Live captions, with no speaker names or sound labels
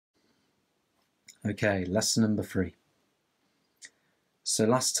Okay, lesson number 3. So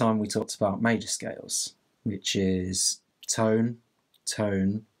last time we talked about major scales, which is tone,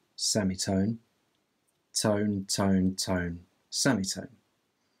 tone, semitone, tone, tone, tone, semitone.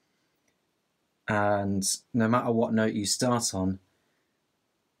 And no matter what note you start on,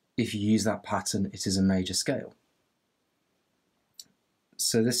 if you use that pattern, it is a major scale.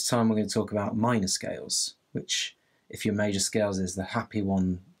 So this time we're going to talk about minor scales, which if your major scales is the happy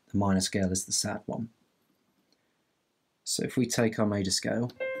one, the minor scale is the sad one. So if we take our major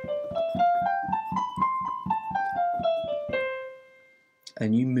scale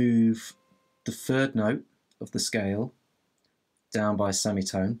and you move the third note of the scale down by a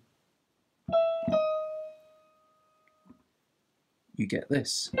semitone, you get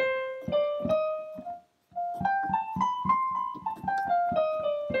this.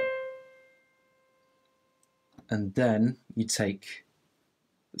 And then you take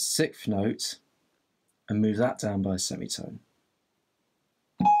the 6th note and move that down by a semitone.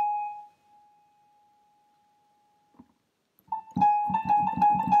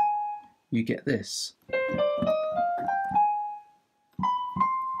 You get this.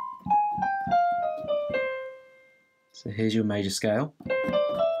 So here's your major scale.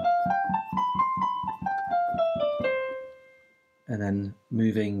 And then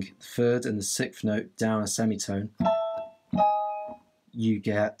moving the 3rd and the 6th note down a semitone, you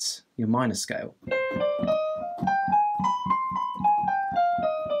get your minor scale.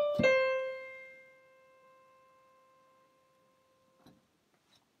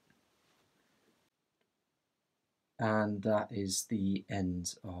 And that is the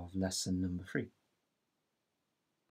end of lesson number 3.